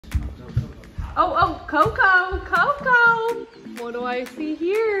Oh, Coco, Coco. What do I see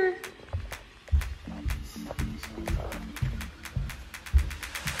here?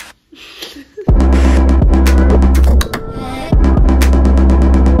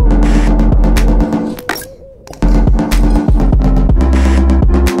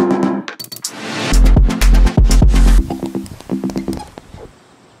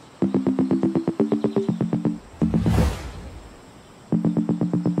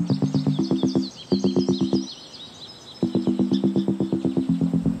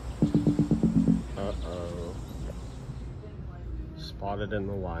 Spotted in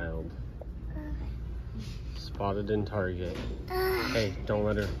the wild. Spotted in Target. Hey, don't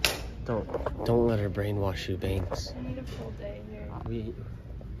let her brainwash you, Banks. I need a full day here.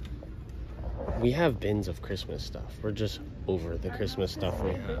 We have bins of Christmas stuff. We're just over the Christmas stuff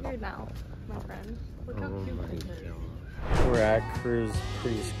we have. Figured now, my friend. Look how cute this is. We're at Cruz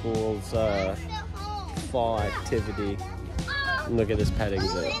Preschool's fall activity. And look at this petting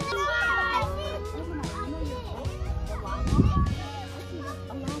zoo.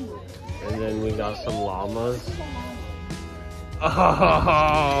 And then we got some llamas.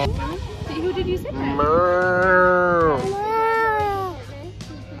 Oh! Who did you say? Meow.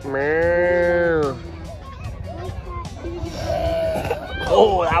 Meow.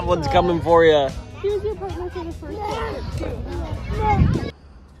 Oh, that one's coming for you. She was your partner for the first time too.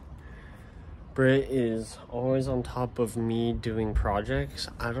 Britt is always on top of me doing projects.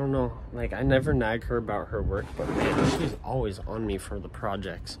 I don't know, like I never nag her about her work, but man, she's always on me for the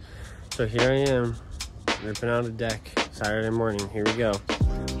projects. So here I am, ripping out a deck Saturday morning. Here we go.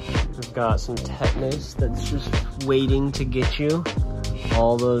 We've got some tetanus that's just waiting to get you.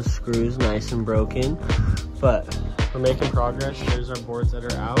 All those screws nice and broken, but we're making progress. There's our boards that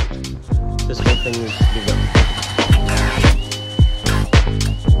are out. This whole thing needs to be done.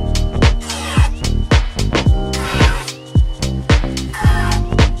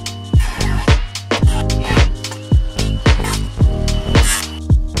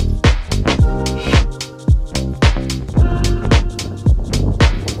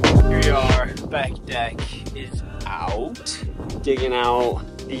 Back deck is out. Digging out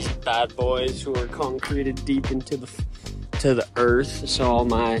these bad boys who are concreted deep into the earth. So all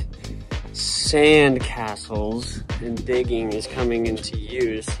my sand castles and digging is coming into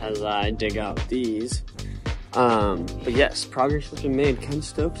use as I dig out these. But yes, progress has been made. Kind of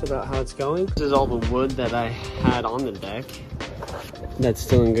stoked about how it's going. This is all the wood that I had on the deck that's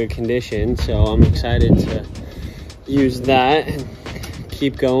still in good condition. So I'm excited to use that and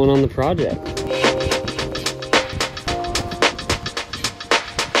keep going on the project.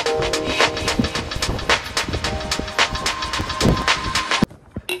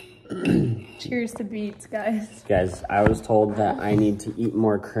 Cheers to beets, guys. Guys, I was told that I need to eat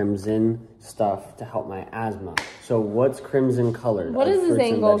more crimson stuff to help my asthma. So what's crimson colored? What is this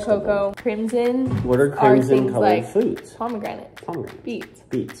angle, Coco? Crimson. What are crimson colored like foods? Pomegranate. Pomegranate. Beets.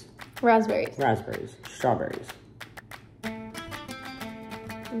 Beets. Raspberries. Raspberries. Strawberries.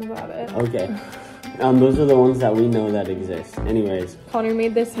 That's about it. Okay. Those are the ones that we know that exist. Anyways. Connor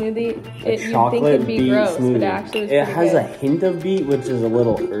made this smoothie. You'd think Chocolate it'd be beet gross, smoothie. but actually it's it pretty has good. a hint of beet, which is a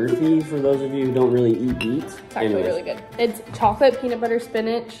little earthy for those of you who don't really eat beets. It's actually really good. It's chocolate, peanut butter,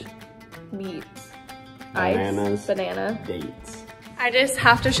 spinach, beets, Bananas, ice, banana, dates. I just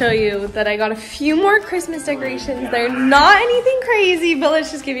have to show you that I got a few more Christmas decorations. They're not anything crazy, but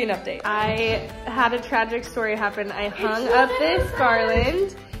let's just give you an update. I had a tragic story happen. I hung up this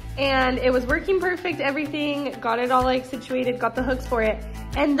garland and it was working perfect, everything, got it all like situated, got the hooks for it.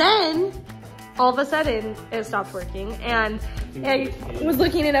 And then all of a sudden it stopped working. And I was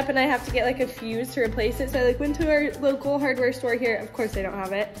looking it up and I have to get like a fuse to replace it. So I like went to our local hardware store here. Of course they don't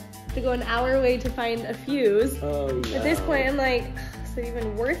have it. To go an hour away to find a fuse. Oh, no. At this point I'm like, is it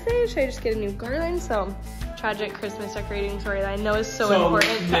even worth it? Should I just get a new garland? So, tragic Christmas decorating story that I know is so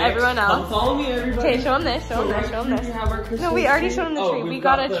important to everyone else. Follow me, everybody. Okay, show them this, show them this, show them this. No, we already showed them the tree. We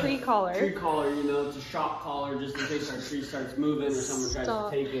got a tree collar. Tree collar, you know, it's a shop collar just in case our tree starts moving or someone tries to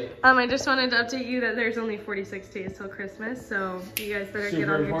take it. I just wanted to update you that there's only 46 days till Christmas, so you guys better get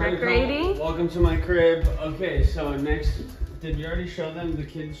on your decorating. Welcome to my crib. Okay, so next, did you already show them the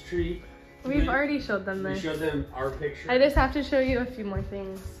kids' tree? We've already showed them this. We showed them our picture. I just have to show you a few more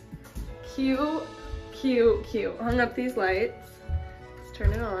things. Cute, cute, cute. Hung up these lights. Let's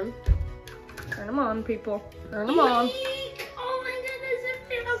turn it on. Turn them on, people. Turn them on. Oh my goodness, it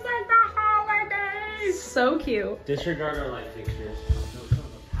feels like the holidays. So cute. Disregard our light fixtures.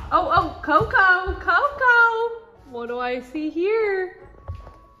 Oh, Coco, Coco. What do I see here?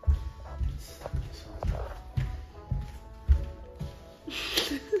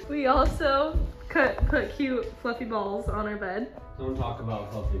 We also put cute fluffy balls on our bed. Don't talk about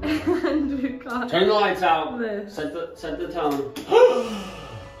fluffy balls. And we got Turn the lights out. this. Set the tone.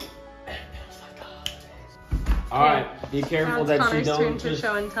 Alright, be careful that you don't just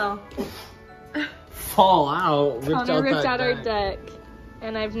show and tell. fall out. Connor ripped out our deck,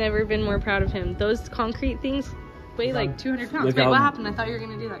 and I've never been more proud of him. Those concrete things weigh like 200 pounds. Wait, what happened? I thought you were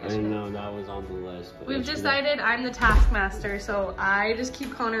gonna do that yesterday. I know, that was on the list. We've decided I'm the taskmaster, so I just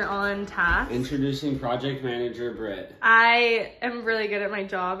keep Connor on task. Introducing project manager Britt. I am really good at my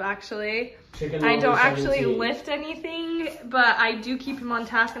job, actually. I don't actually lift anything, but I do keep him on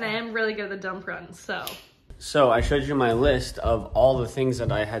task, and I am really good at the dump runs, so. So I showed you my list of all the things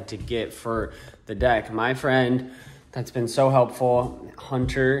that I had to get for the deck. My friend that's been so helpful,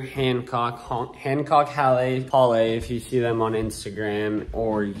 Hunter Hancock Halle, if you see them on Instagram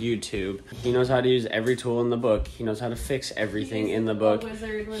or YouTube. He knows how to use every tool in the book. He knows how to fix everything in the book.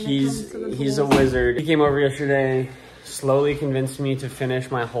 He's a wizard. He came over yesterday, slowly convinced me to finish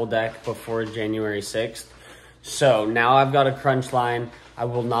my whole deck before January 6th. So now I've got a crunch line. I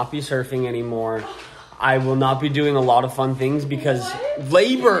will not be surfing anymore. I will not be doing a lot of fun things because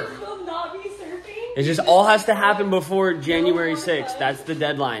labor. Will not be surfing? It just all has to happen before January 6th. That's the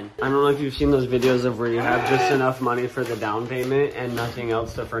deadline. I don't know if you've seen those videos of where you have just enough money for the down payment and nothing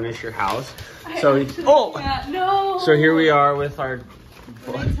else to furnish your house. So, no. So here we are with our.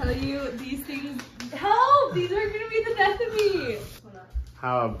 When I tell you these things, help! These are gonna be the death of me.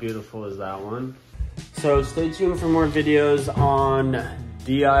 How beautiful is that one? So stay tuned for more videos on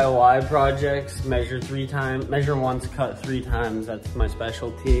DIY projects. Measure once, cut 3 times. That's my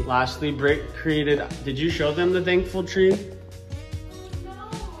specialty. Lastly, Britt created, did you show them the thankful tree? No.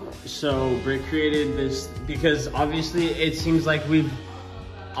 So Britt created this because obviously it seems like we've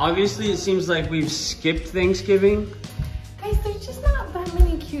skipped Thanksgiving. Guys, there's just not that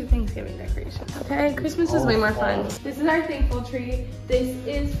many cute Thanksgiving decorations, okay? Christmas is way more fun. This is our thankful tree. This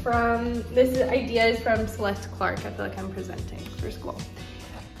idea is from Celeste Clark. I feel like I'm presenting for school.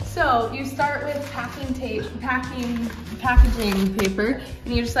 So you start with packaging paper,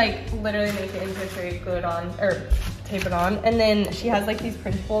 and you just like literally make it into a tree, glue it on, or tape it on. And then she has like these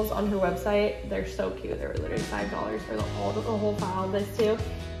printables on her website. They're so cute. They were literally $5 for the whole file of this too.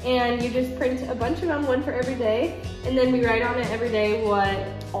 And you just print a bunch of them, one for every day. And then we write on it every day what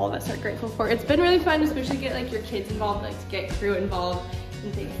all of us are grateful for. It's been really fun, especially get like your kids involved, like to get crew involved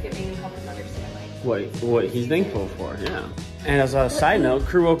in Thanksgiving and help them understand like what he's thankful for, yeah. And as a side note,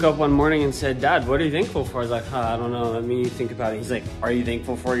 Crew woke up one morning and said, "Dad, what are you thankful for?" I was like, I don't know, let me think about it. He's like, "Are you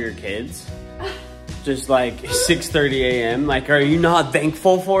thankful for your kids?" Just like 6:30 a.m. Like, are you not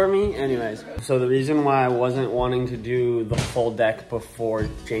thankful for me? Anyways, so the reason why I wasn't wanting to do the full deck before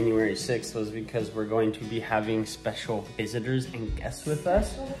January 6th was because we're going to be having special visitors and guests with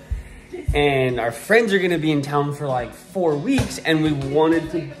us. And our friends are gonna be in town for like 4 weeks, and we wanted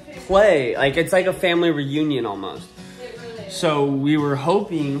to play. Like, it's like a family reunion almost. So we were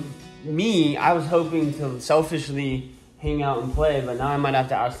hoping, I was hoping to selfishly hang out and play, but now I might have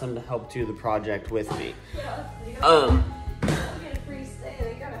to ask them to help do the project with me.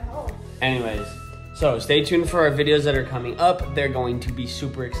 Anyways, so stay tuned for our videos that are coming up. They're going to be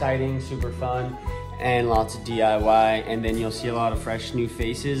super exciting, super fun, and lots of DIY, and then you'll see a lot of fresh new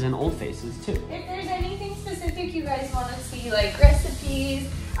faces and old faces too. If there's anything specific you guys want to see, like recipes,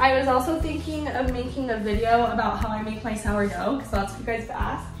 I was also thinking of making a video about how I make my sourdough, because lots of you guys have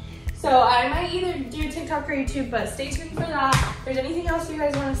asked. So I might either do TikTok or YouTube, but stay tuned for that. If there's anything else you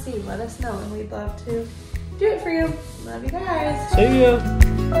guys want to see, let us know, and we'd love to do it for you. Love you guys. See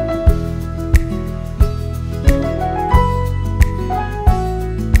you.